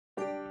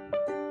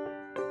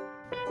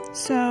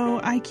So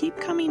I keep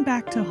coming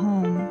back to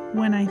home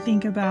when I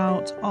think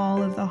about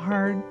all of the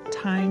hard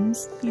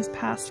times these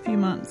past few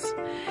months.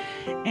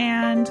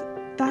 And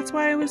that's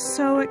why I was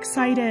so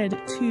excited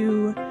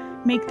to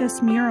make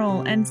this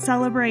mural and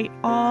celebrate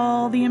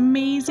all the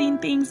amazing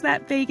things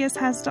that Vegas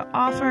has to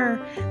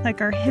offer,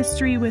 like our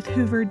history with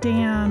Hoover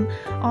Dam,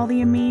 all the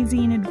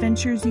amazing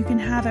adventures you can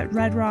have at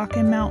Red Rock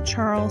and Mount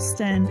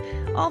Charleston,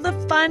 all the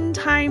fun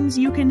times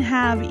you can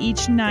have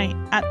each night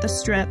at the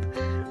Strip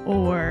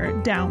or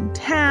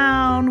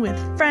downtown with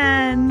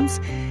friends.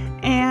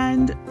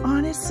 And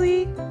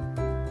honestly,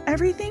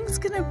 everything's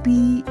gonna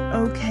be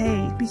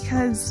okay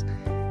because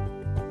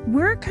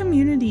we're a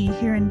community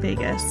here in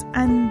Vegas,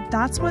 and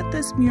that's what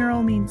this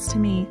mural means to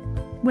me.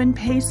 When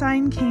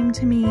Paysign came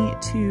to me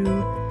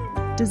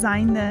to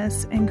design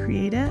this and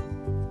create it,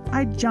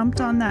 I jumped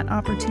on that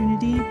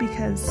opportunity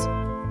because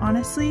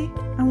honestly,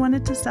 I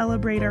wanted to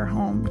celebrate our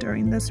home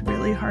during this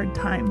really hard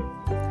time.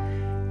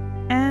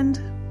 And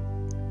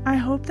I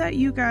hope that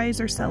you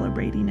guys are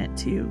celebrating it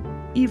too,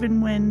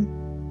 even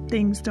when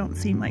things don't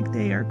seem like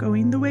they are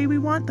going the way we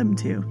want them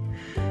to.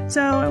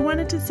 So I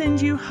wanted to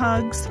send you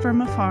hugs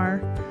from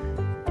afar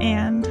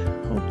and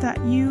hope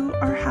that you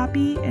are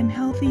happy and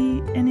healthy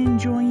and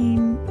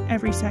enjoying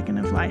every second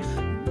of life.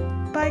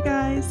 Bye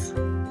guys!